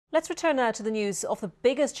Let's return now to the news of the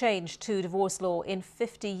biggest change to divorce law in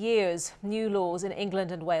 50 years. New laws in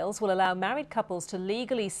England and Wales will allow married couples to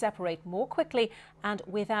legally separate more quickly and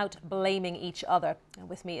without blaming each other. And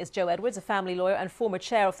with me is Joe Edwards, a family lawyer and former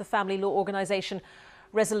chair of the family law organisation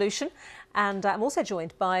Resolution. And I'm also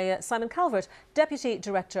joined by Simon Calvert, Deputy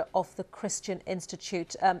Director of the Christian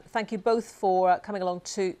Institute. Thank you both for coming along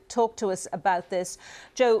to talk to us about this.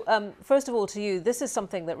 Joe, first of all to you, this is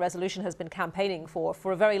something that Resolution has been campaigning for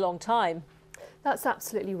a very long time. That's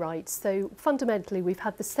absolutely right. So fundamentally, we've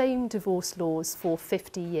had the same divorce laws for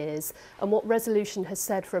 50 years. And what Resolution has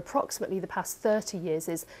said for approximately the past 30 years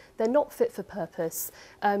is they're not fit for purpose.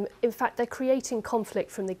 In fact, they're creating conflict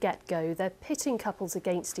from the get-go. They're pitting couples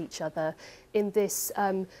against each other in this,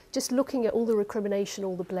 just looking at all the recrimination,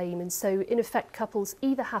 all the blame. And so, in effect, couples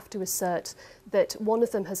either have to assert that one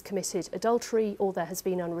of them has committed adultery or there has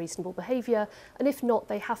been unreasonable behaviour. And if not,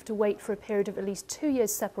 they have to wait for a period of at least 2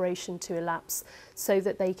 years separation to elapse, so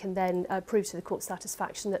that they can then prove to the court's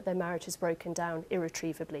satisfaction that their marriage has broken down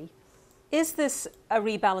irretrievably. Is this a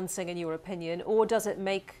rebalancing in your opinion, or does it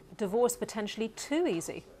make divorce potentially too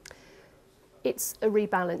easy? It's a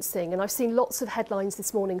rebalancing, and I've seen lots of headlines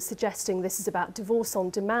this morning suggesting this is about divorce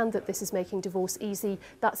on demand, that this is making divorce easy.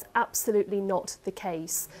 That's absolutely not the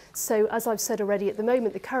case. So, as I've said already, at the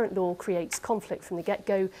moment the current law creates conflict from the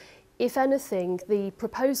get-go. If anything, the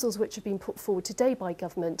proposals which have been put forward today by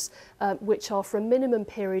government, which are for a minimum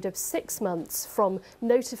period of 6 months from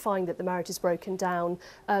notifying that the marriage is broken down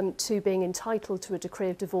to being entitled to a decree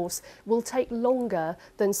of divorce, will take longer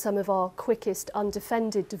than some of our quickest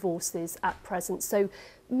undefended divorces at present. So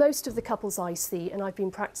most of the couples I see, and I've been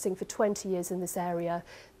practicing for 20 years in this area,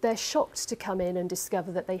 they're shocked to come in and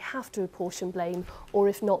discover that they have to apportion blame, or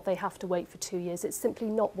if not, they have to wait for 2 years. It's simply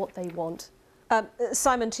not what they want.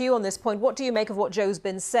 Simon, to you on this point, what do you make of what Joe's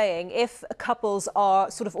been saying? If couples are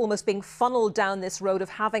sort of almost being funneled down this road of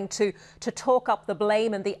having to talk up the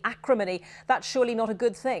blame and the acrimony, that's surely not a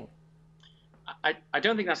good thing. I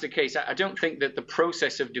don't think that's the case. I don't think that the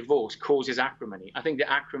process of divorce causes acrimony. I think that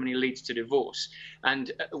acrimony leads to divorce. And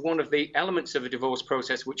one of the elements of a divorce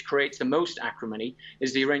process which creates the most acrimony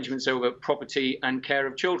is the arrangements over property and care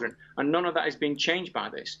of children. And none of that is being changed by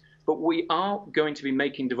this. But we are going to be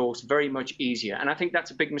making divorce very much easier. And I think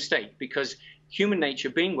that's a big mistake, because human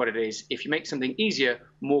nature being what it is, if you make something easier,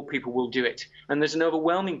 more people will do it. And there's an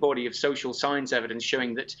overwhelming body of social science evidence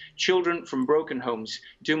showing that children from broken homes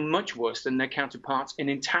do much worse than their counterparts in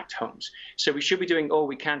intact homes. So we should be doing all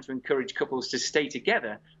we can to encourage couples to stay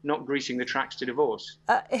together, not greasing the tracks to divorce.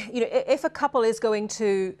 If a couple is going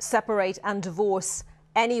to separate and divorce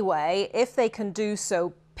anyway, if they can do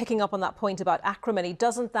so, picking up on that point about acrimony,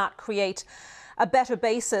 doesn't that create a better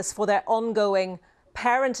basis for their ongoing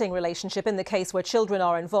parenting relationship in the case where children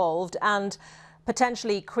are involved, and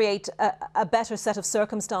potentially create a better set of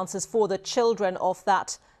circumstances for the children of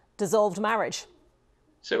that dissolved marriage?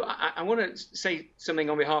 So I want to say something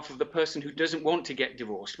on behalf of the person who doesn't want to get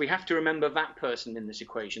divorced. We have to remember that person in this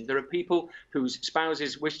equation. There are people whose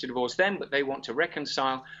spouses wish to divorce them, but they want to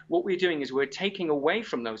reconcile. What we're doing is we're taking away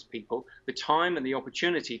from those people the time and the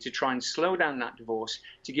opportunity to try and slow down that divorce,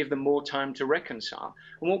 to give them more time to reconcile.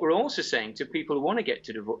 And what we're also saying to people who want to get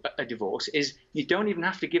to a divorce is you don't even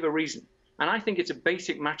have to give a reason. And I think it's a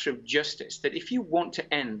basic matter of justice that if you want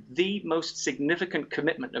to end the most significant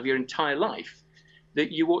commitment of your entire life, that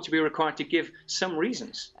you ought to be required to give some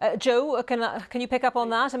reasons. Joe, can you pick up on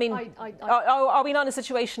that? I mean, are we not in a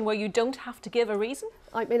situation where you don't have to give a reason?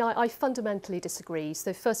 I mean, I fundamentally disagree.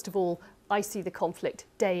 So first of all, I see the conflict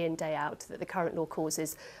day in, day out that the current law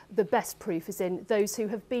causes. The best proof is in those who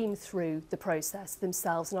have been through the process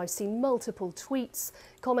themselves. And I've seen multiple tweets,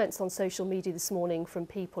 comments on social media this morning from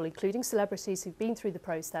people, including celebrities who've been through the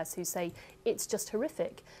process, who say it's just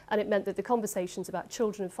horrific. And it meant that the conversations about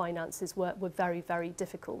children and finances were very, very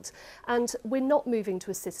difficult. And we're not moving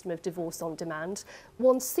to a system of divorce on demand.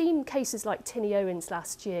 One's seen cases like Tinny Owens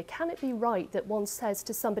last year. Can it be right that one says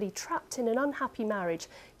to somebody trapped in an unhappy marriage,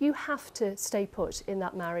 you have to stay put in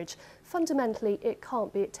that marriage? Fundamentally, it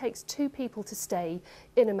can't be. It takes two people to stay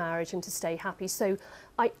in a marriage and to stay happy. So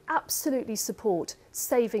I absolutely support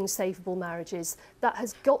saving savable marriages. That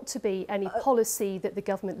has got to be any policy that the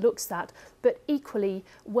government looks at. But equally,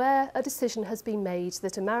 where a decision has been made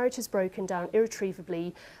that a marriage has broken down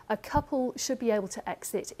irretrievably, a couple should be able to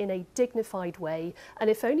exit in a dignified way. And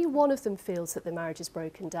if only one of them feels that the marriage is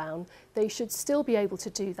broken down, they should still be able to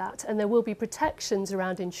do that. And there will be protections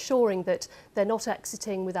around ensuring that they're not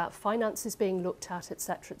exiting without financial finances being looked at,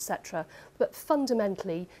 etc., etc. But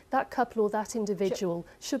fundamentally, that couple or that individual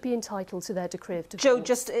should be entitled to their decree of divorce.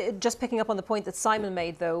 Jo, just picking up on the point that Simon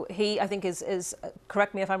made, though, he, I think, is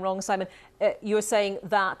correct me if I'm wrong, Simon, you're saying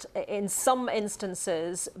that in some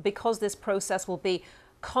instances, because this process will be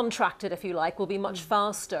contracted, if you like, will be much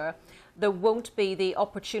faster, there won't be the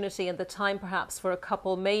opportunity and the time perhaps for a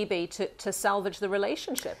couple maybe to salvage the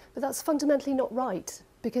relationship. But that's fundamentally not right,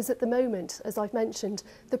 because at the moment, as I've mentioned,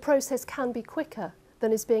 the process can be quicker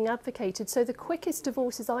than is being advocated. So the quickest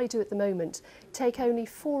divorces I do at the moment take only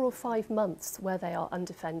 4 or 5 months where they are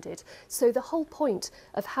undefended. So the whole point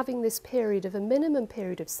of having this period of a minimum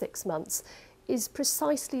period of 6 months is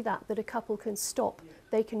precisely that a couple can stop,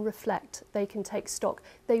 they can reflect, they can take stock.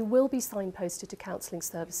 They will be signposted to counselling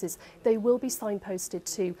services. They will be signposted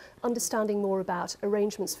to understanding more about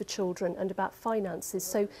arrangements for children and about finances.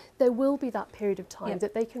 So there will be that period of time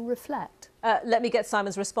that they can reflect. Let me get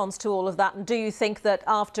Simon's response to all of that. And do you think that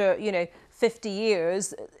after, 50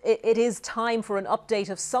 years, it is time for an update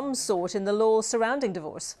of some sort in the law surrounding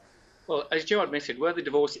divorce? Well, as Jo admitted, where the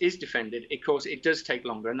divorce is defended, of course, it does take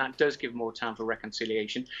longer, and that does give more time for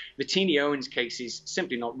reconciliation. The Teenie Owens case is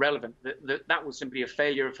simply not relevant. That was simply a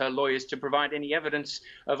failure of her lawyers to provide any evidence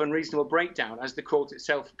of unreasonable breakdown, as the court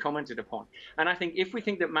itself commented upon. And I think if we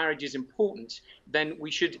think that marriage is important, then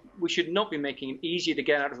we should not be making it easier to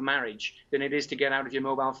get out of marriage than it is to get out of your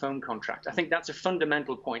mobile phone contract. I think that's a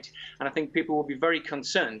fundamental point, and I think people will be very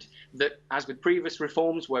concerned that, as with previous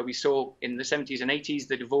reforms where we saw in the 70s and 80s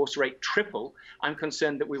the divorce rate triple, I'm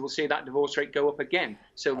concerned that we will see that divorce rate go up again.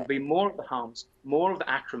 So there'll be more of the harms, more of the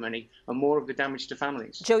acrimony, and more of the damage to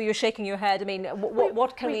families. Jo, you're shaking your head. I mean,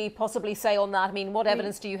 what can we possibly say on that? I mean, what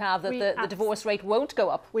evidence do you have that the divorce rate won't go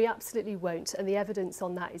up? We absolutely won't, and the evidence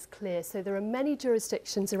on that is clear. So there are many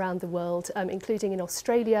jurisdictions around the world, including in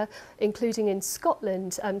Australia, including in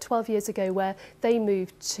Scotland, 12 years ago, where they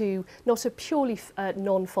moved to not a purely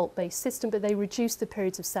non-fault-based system, but they reduced the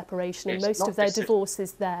periods of separation, and most of their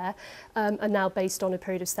divorces there are now based on a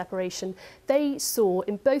period of separation. They saw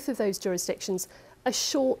in both of those jurisdictions a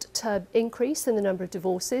short-term increase in the number of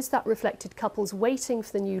divorces. That reflected couples waiting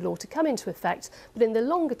for the new law to come into effect, but in the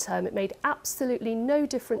longer term it made absolutely no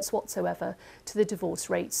difference whatsoever to the divorce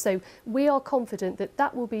rate. So we are confident that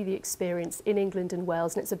that will be the experience in England and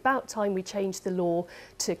Wales, and it's about time we change the law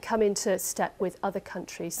to come into step with other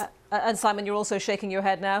countries. And Simon, you're also shaking your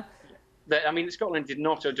head now. Scotland did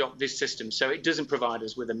not adopt this system, so it doesn't provide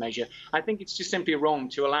us with a measure. I think it's just simply wrong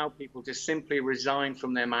to allow people to simply resign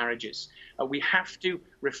from their marriages. We have to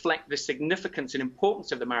reflect the significance and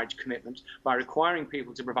importance of the marriage commitment by requiring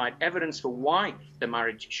people to provide evidence for why the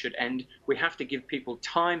marriage should end. We have to give people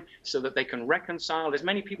time so that they can reconcile, as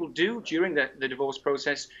many people do during the divorce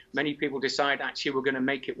process. Many people decide, actually, we're going to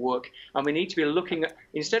make it work. And we need to be looking at,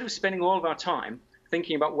 instead of spending all of our time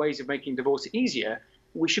thinking about ways of making divorce easier,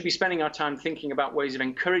 we should be spending our time thinking about ways of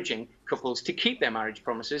encouraging couples to keep their marriage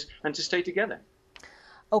promises and to stay together.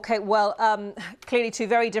 OK, well, clearly two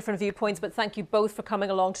very different viewpoints, but thank you both for coming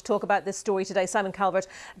along to talk about this story today. Simon Calvert,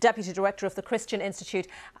 Deputy Director of the Christian Institute,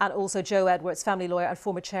 and also Jo Edwards, family lawyer and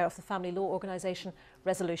former chair of the family law organisation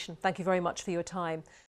Resolution. Thank you very much for your time.